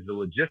we do is the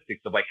logistics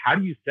of like, how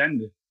do you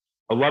send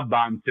a love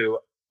bomb to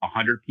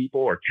 100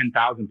 people or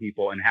 10,000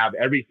 people and have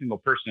every single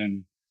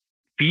person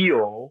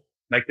feel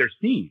like they're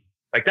seen?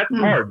 Like that's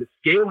hard. The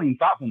scaling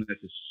thoughtfulness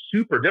is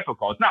super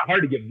difficult. It's not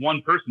hard to give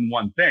one person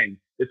one thing.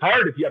 It's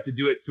hard if you have to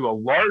do it to a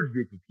large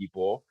group of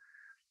people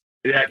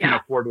that can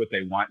afford what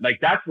they want. Like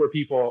that's where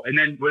people, and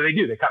then what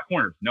do? They cut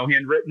corners. No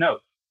handwritten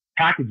notes.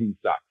 Packaging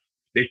sucks.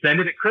 They send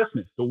it at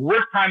Christmas. The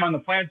worst time on the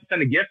planet to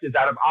send a gift is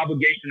out of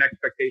obligation and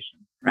expectation.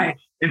 Right.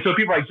 And so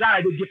people are like, John,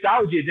 I did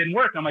giftology. It didn't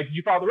work. I'm like, did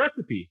you follow the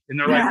recipe? And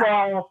they're like,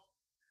 well,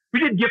 we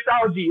did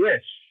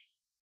giftology-ish.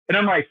 And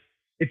I'm like,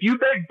 if you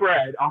bake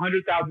bread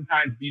 100,000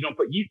 times, but you don't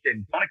put yeast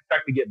in, don't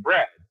expect to get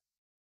bread.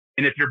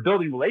 And if you're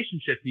building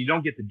relationships and you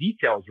don't get the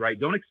details right,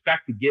 don't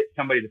expect to get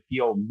somebody to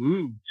feel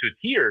moved to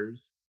tears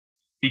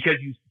because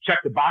you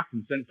checked the box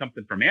and sent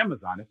something from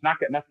Amazon.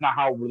 That's not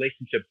how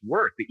relationships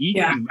work. The EQ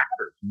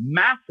matters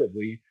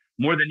massively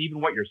more than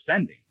even what you're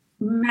sending.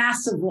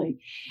 Massively.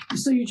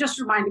 So you just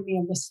reminded me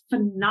of this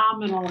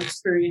phenomenal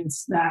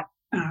experience that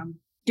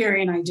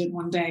Gary and I did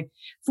one day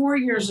 4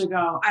 years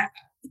ago.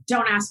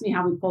 Don't ask me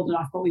how we pulled it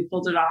off, but we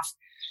pulled it off.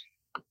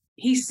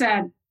 He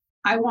said,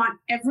 I want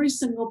every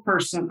single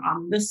person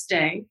on this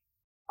day,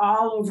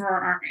 all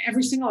over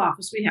every single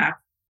office we have,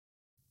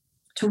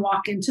 to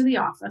walk into the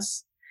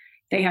office.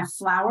 They have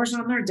flowers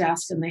on their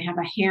desk and they have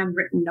a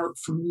handwritten note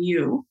from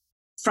you,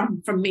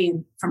 from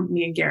me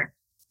and Gary.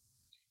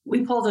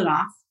 We pulled it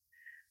off.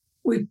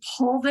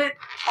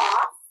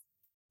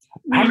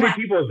 How many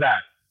people is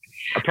that?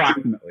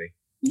 Approximately.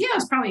 Yeah,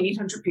 it's probably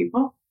 800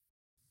 people.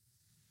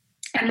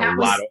 And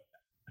that's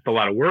a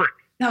lot of work.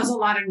 That was a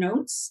lot of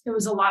notes. It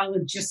was a lot of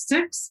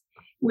logistics.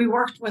 We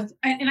worked with,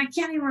 and I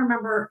can't even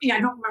remember. I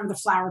don't remember the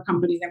flower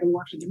company that we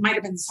worked with. It might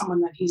have been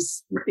someone that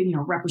he's,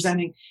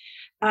 representing.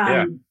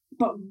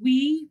 But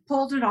we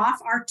pulled it off.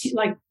 Our team,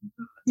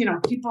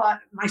 people,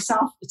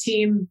 myself, the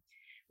team,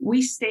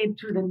 we stayed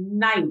through the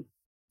night,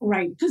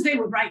 right? Because they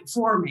would write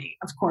for me.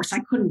 Of course, I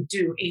couldn't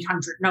do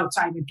 800 notes.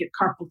 I would get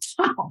carpal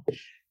tunnel.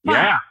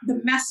 But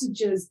the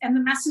messages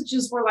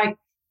were like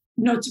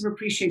notes of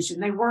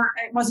appreciation. It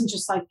wasn't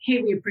just like,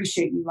 hey, we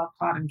appreciate you, love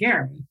Claude and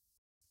Gary.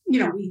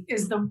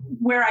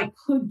 Where I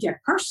could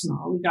get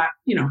personal. We got,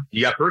 You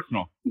got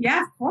personal.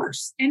 Yeah, of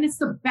course. And it's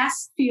the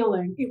best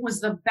feeling. It was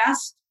the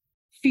best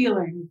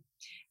feeling.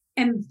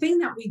 And the thing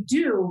that we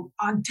do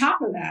on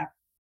top of that,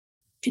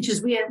 which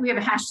is we have a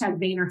hashtag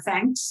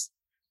 #VaynerThanks,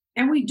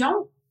 and we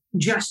don't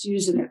just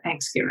use it at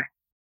Thanksgiving.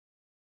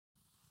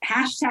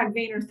 Hashtag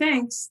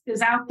 #VaynerThanks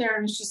is out there,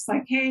 and it's just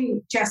like,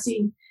 hey,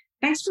 Jesse,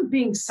 thanks for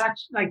being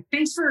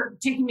thanks for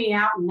taking me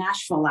out in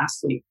Nashville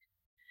last week.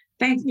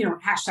 Thanks,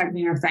 hashtag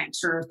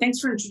 #VaynerThanks, or thanks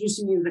for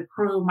introducing me to the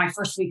crew. My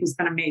first week has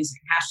been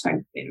amazing.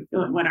 Hashtag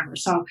whatever.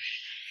 So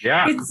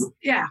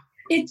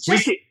it's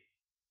just.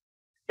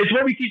 It's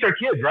what we teach our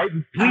kids, right?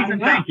 Please and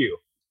thank you.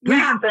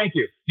 Please and thank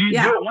you. Do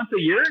you do it once a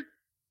year?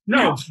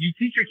 No. You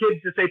teach your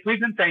kids to say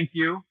please and thank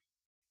you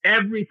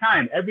every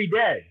time, every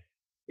day.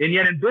 And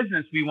yet in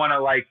business, we want to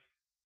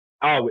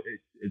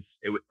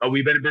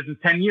we've been in business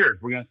 10 years.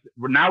 We're going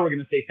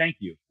to say thank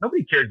you.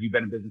 Nobody cares you've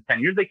been in business 10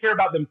 years. They care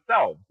about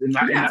themselves and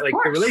the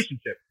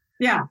relationship.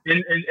 Yeah.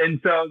 And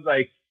so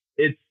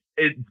it's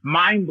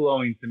mind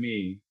blowing to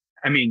me.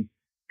 I mean,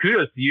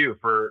 kudos to you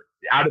for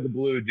out of the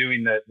blue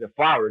doing the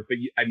flowers. But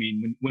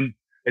when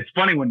it's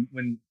funny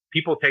when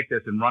people take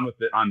this and run with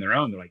it on their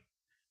own, they're like,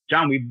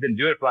 John, we've been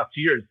doing it for the last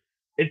 2 years.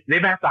 They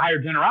have to hire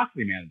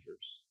generosity managers.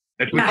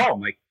 That's what we call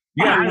them. Like,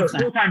 you got to hire a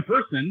full-time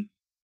person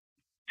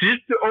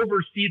just to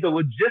oversee the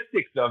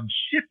logistics of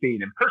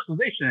shipping and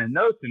personalization and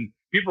notes. And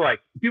people are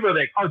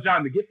like, oh,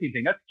 John, the gifting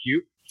thing, that's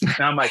cute.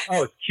 And I'm like,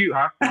 oh, it's cute,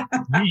 huh?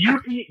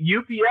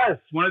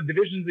 UPS, one of the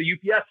divisions of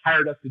UPS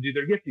hired us to do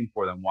their gifting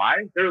for them. Why?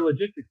 They're a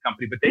logistics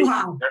company, but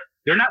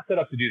they're not set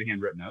up to do the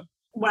handwritten notes.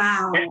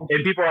 Wow. And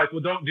people are like,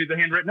 well, don't do the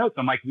handwritten notes.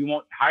 I'm like, we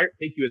won't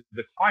take you as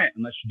the client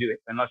unless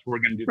we're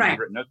going to do the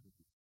handwritten notes.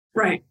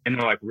 Right. And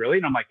they're like, really?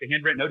 And I'm like, the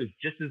handwritten note is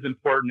just as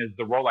important as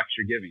the Rolex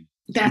you're giving.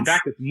 In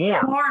fact, it's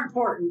more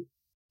important.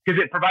 Because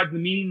it provides the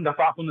meaning, the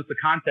thoughtfulness, the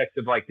context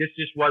of like, this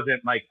just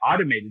wasn't like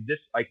automated. This,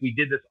 like, we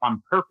did this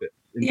on purpose,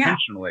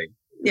 intentionally.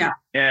 Yeah.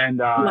 And,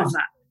 love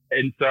that.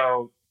 And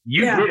so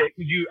you did it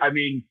because you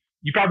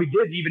probably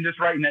did, even just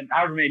writing that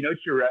however many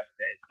notes you wrote.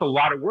 It's a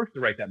lot of work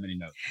to write that many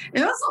notes. It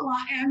was a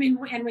lot. I mean,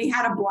 and we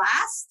had a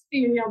blast,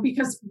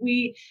 because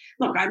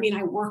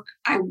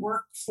I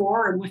work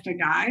for and with a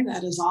guy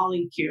that is all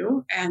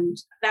EQ, and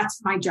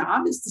that's my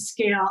job is to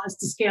scale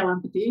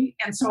empathy.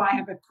 And so I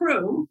have a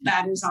crew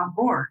that is on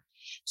board.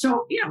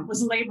 So, it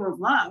was a labor of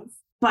love,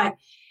 but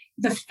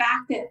the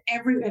fact that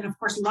and of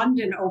course,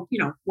 London,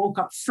 woke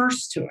up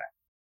first to it.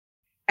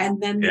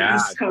 And then the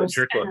East Coast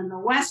and then the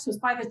West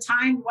Coast. By the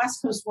time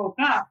West Coast woke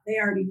up, they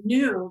already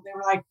knew. They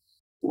were like,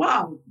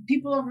 whoa,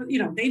 people over,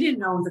 they didn't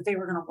know that they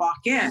were going to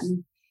walk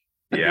in.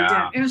 But they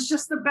did. It was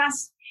just the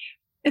best.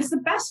 It's the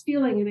best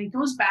feeling. And it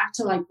goes back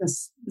to like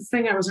this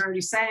thing I was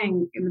already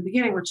saying in the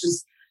beginning, which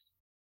is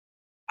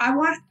I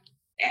want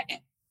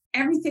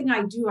everything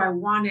I do. I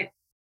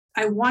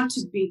want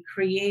to be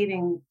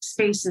creating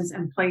spaces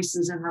and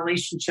places and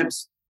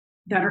relationships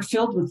that are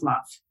filled with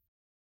love.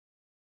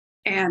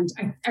 And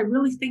I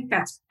really think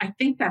that's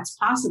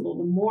possible.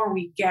 The more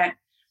we get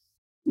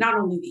not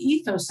only the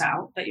ethos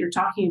out that you're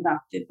talking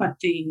about,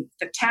 but the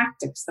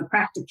tactics, the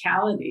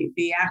practicality,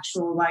 the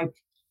actual, like,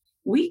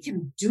 we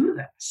can do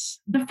this.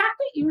 The fact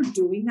that you're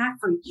doing that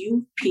for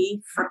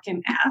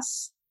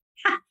UP-S,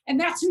 and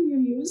that's who you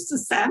use to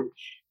send,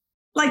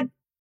 like,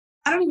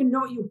 I don't even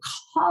know what you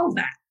call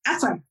that.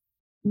 That's a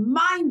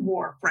mind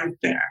warp right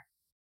there.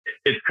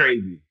 It's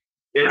crazy.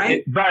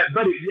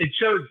 But it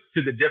shows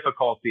to the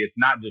difficulty. It's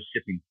not just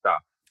shipping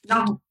stuff.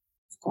 No, of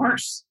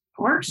course.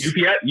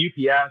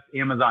 UPS,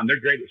 Amazon,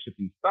 they're great at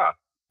shipping stuff.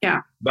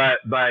 Yeah.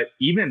 But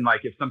even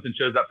like if something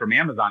shows up from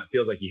Amazon, it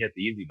feels like you hit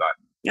the easy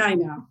button. I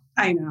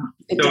know.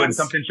 So when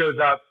something shows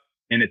up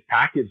and it's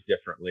packaged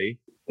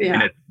differently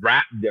and it's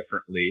wrapped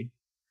differently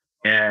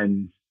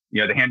and,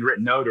 the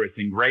handwritten note or it's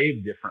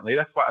engraved differently,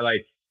 that's why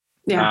it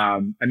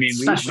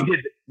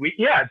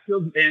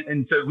feels,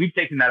 and so we've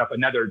taken that up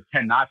another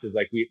 10 notches.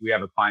 Like we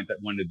have a client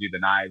that wanted to do the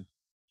knives,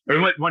 or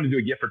wanted to do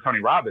a gift for Tony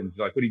Robbins.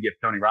 Like, what do you give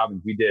Tony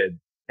Robbins? We did,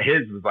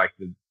 his was like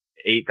the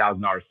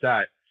 $8,000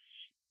 set.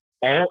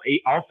 All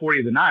 40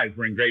 of the knives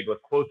were engraved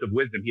with quotes of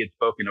wisdom he had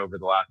spoken over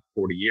the last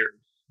 40 years.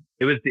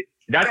 What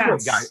got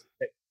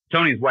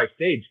Tony's wife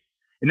Sage.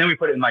 And then we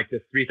put it in like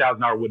this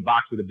 $3,000 wood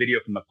box with a video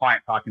from the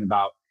client talking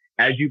about,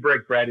 as you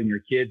break bread and your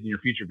kids and your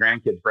future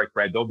grandkids break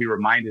bread, they'll be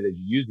reminded as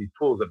you use these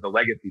tools of the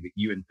legacy that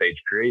you and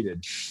Sage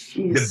created.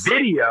 Jeez. The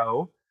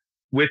video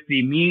with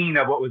the meaning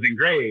of what was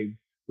engraved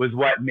was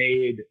what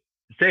made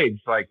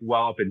Sage like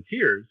well up in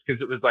tears,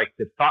 because it was like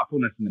the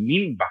thoughtfulness and the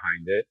meaning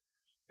behind it.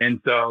 And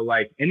so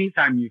like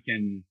anytime you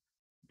can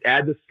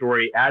add the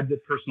story, add the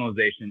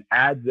personalization,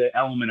 add the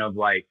element of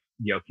like,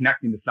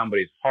 connecting to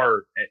somebody's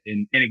heart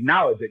and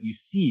acknowledge that you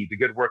see the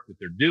good work that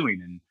they're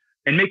doing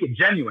and make it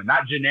genuine,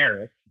 not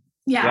generic.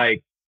 Yeah.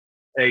 Like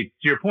to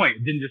your point,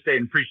 it didn't just say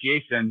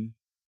appreciation,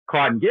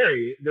 Claude and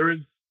Gary. There was,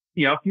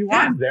 a few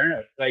lines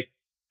there. Like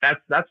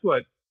that's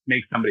what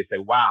makes somebody say,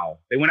 wow,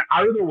 they went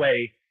out of their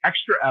way,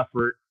 extra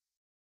effort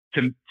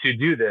to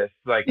do this.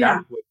 Like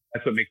that's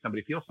what makes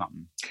somebody feel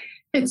something.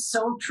 It's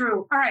so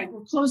true. All right,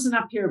 we're closing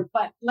up here,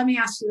 but let me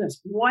ask you this.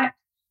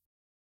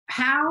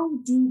 How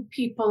do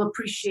people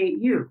appreciate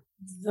you?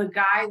 The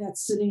guy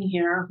that's sitting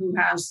here who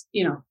has,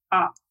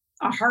 a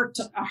heart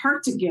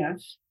to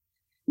give.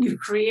 You've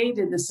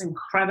created this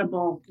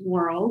incredible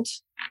world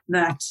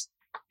that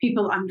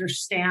people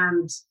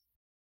understanding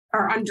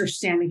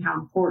how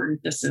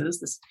important this is.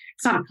 It's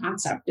not a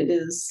concept. It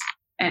is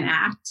an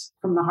act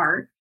from the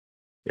heart.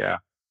 Yeah.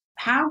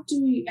 How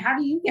do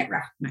you get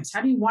recognized?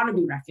 How do you want to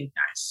be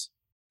recognized?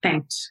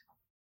 Thanked?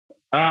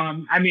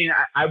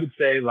 I would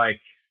say like,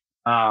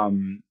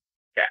 getting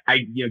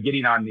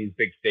on these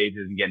big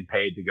stages and getting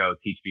paid to go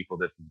teach people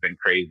this has been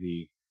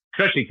crazy.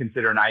 Especially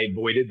considering I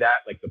avoided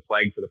that like the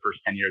plague for the first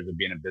 10 years of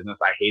being in business.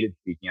 I hated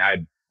speaking.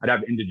 I'd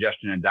have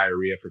indigestion and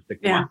diarrhea for 6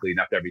 months leading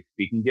up to every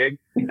speaking gig.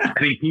 I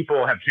think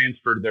people have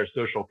transferred their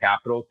social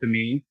capital to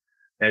me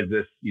as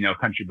this,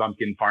 country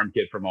bumpkin farm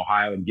kid from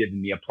Ohio and giving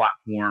me a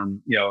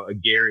platform, a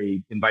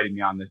Gary inviting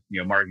me on this,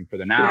 Marketing for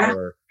the Now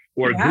or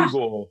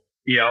Google,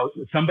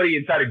 somebody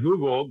inside of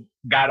Google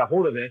got a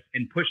hold of this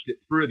and pushed it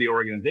through the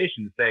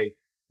organization to say,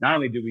 not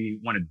only do we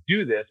want to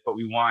do this, but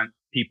we want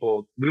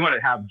to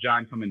have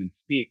John come in and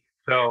speak.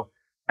 So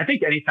I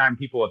think anytime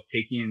people have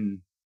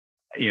taken,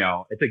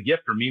 it's a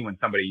gift for me when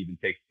somebody even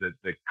takes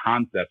the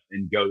concept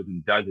and goes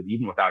and does it,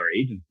 even without our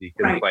agency,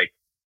 because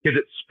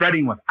it's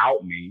spreading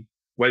without me.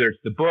 whether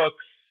it's the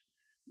books,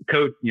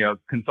 code,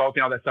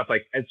 consulting, all that stuff,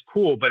 like it's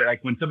cool. But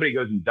like when somebody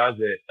goes and does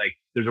it, like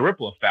there's a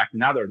ripple effect. And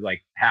now they're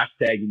like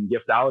hashtagging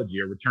giftology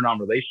or return on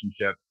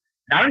relationship.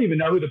 And I don't even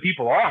know who the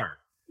people are.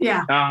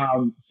 Yeah.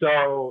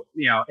 So,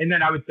 and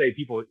then I would say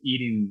people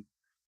eating,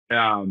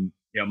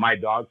 my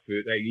dog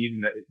food, like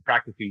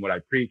practicing what I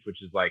preach,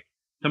 which is like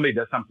somebody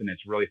does something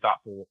that's really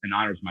thoughtful and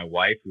honors my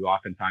wife, who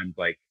oftentimes,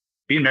 like,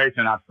 being married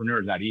to an entrepreneur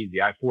is not easy.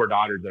 I have 4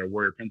 daughters that are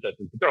warrior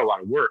princesses, but they're a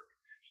lot of work.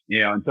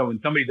 And so when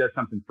somebody does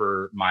something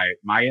for my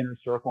inner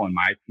circle and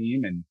my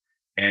team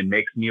and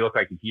makes me look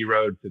like a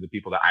hero to the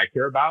people that I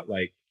care about,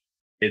 like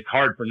it's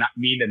hard for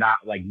me to not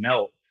like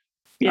melt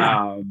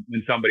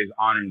when somebody's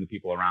honoring the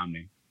people around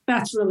me.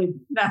 That's really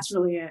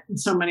it in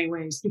so many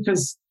ways,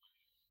 because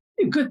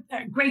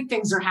great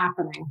things are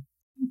happening,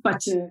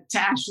 but to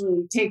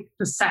actually take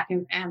the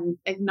second and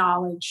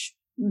acknowledge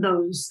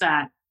those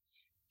that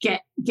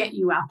get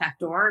you out that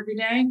door every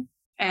day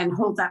and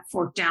hold that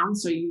fork down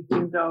so you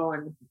can go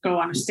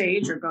on a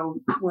stage or go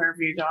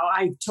wherever you go.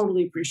 I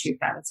totally appreciate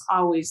that. It's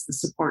always the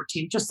support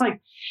team. Just like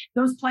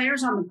those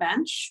players on the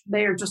bench,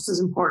 they are just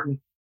as important.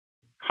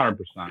 100%.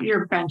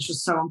 Your bench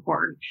is so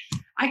important.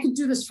 I could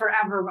do this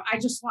forever, but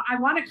I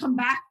want to come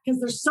back because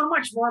there's so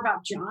much more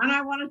about John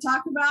I want to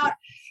talk about.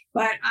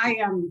 But I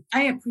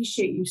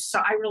appreciate you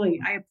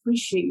I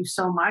appreciate you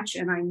so much,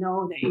 and I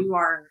know that you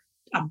are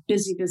a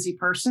busy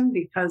person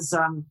because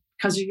of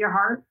your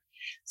heart.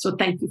 So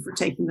thank you for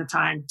taking the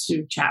time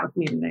to chat with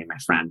me today, my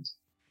friend.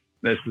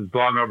 This is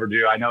long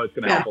overdue. I know it's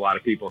going to help a lot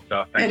of people.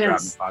 So thanks for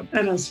having me, Todd.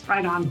 It is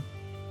right on.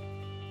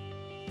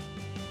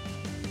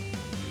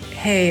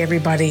 Hey,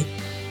 everybody.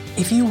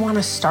 If you want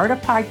to start a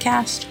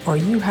podcast or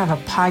you have a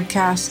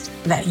podcast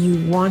that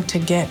you want to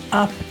get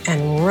up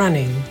and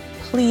running,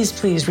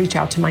 please reach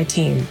out to my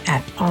team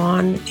at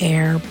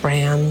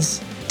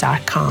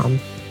onairbrands.com.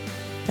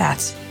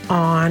 That's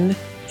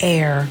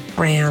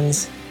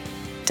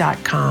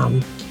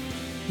onairbrands.com.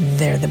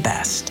 They're the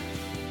best.